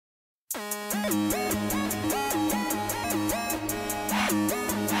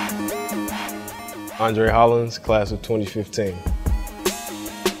Andre Hollins, class of 2015.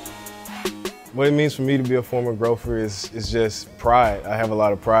 What it means for me to be a former Gopher is just pride. I have a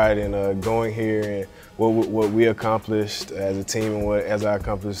lot of pride in going here and what we accomplished as a team and as I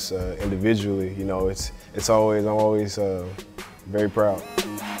accomplished individually. You know, I'm always very proud.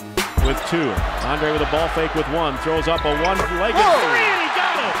 With two, Andre with a ball fake with one, throws up a one-legged three, and he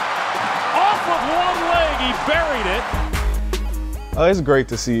got it! Off with one leg, he buried it. It's great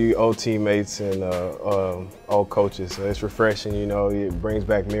to see old teammates and old coaches. It's refreshing, you know, it brings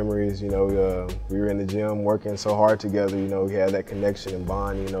back memories. You know, we were in the gym working so hard together, you know, we had that connection and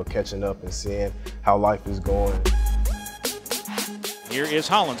bond, you know, catching up and seeing how life is going. Here is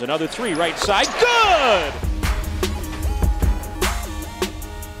Hollins, another three, right side, good!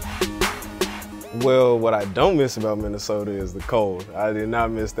 Well, what I don't miss about Minnesota is the cold. I did not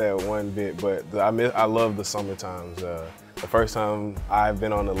miss that one bit, but I love the summer times. The first time I've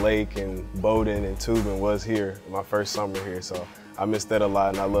been on the lake and boating and tubing was here, my first summer here, so I miss that a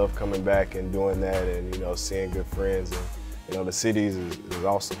lot, and I love coming back and doing that and, you know, seeing good friends, and, you know, the cities is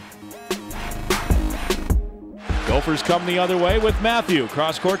awesome. Gophers come the other way with Matthew,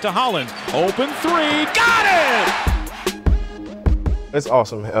 cross court to Hollins, open three, got it! It's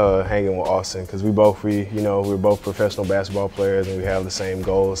awesome hanging with Austin because we're both professional basketball players and we have the same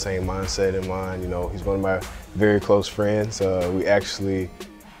goals, same mindset in mind. You know, he's one of my very close friends. We actually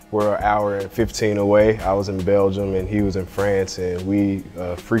were an hour and 15 away. I was in Belgium and he was in France, and we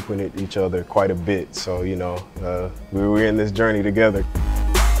frequented each other quite a bit. So, you know, we were in this journey together.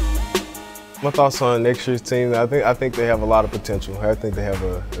 My thoughts on next year's team, I think they have a lot of potential. I think they have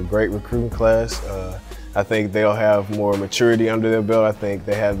a great recruiting class. I think they'll have more maturity under their belt. I think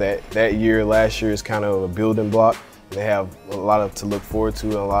they have that year, last year is kind of a building block. They have a lot to look forward to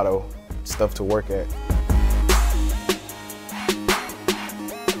and a lot of stuff to work at.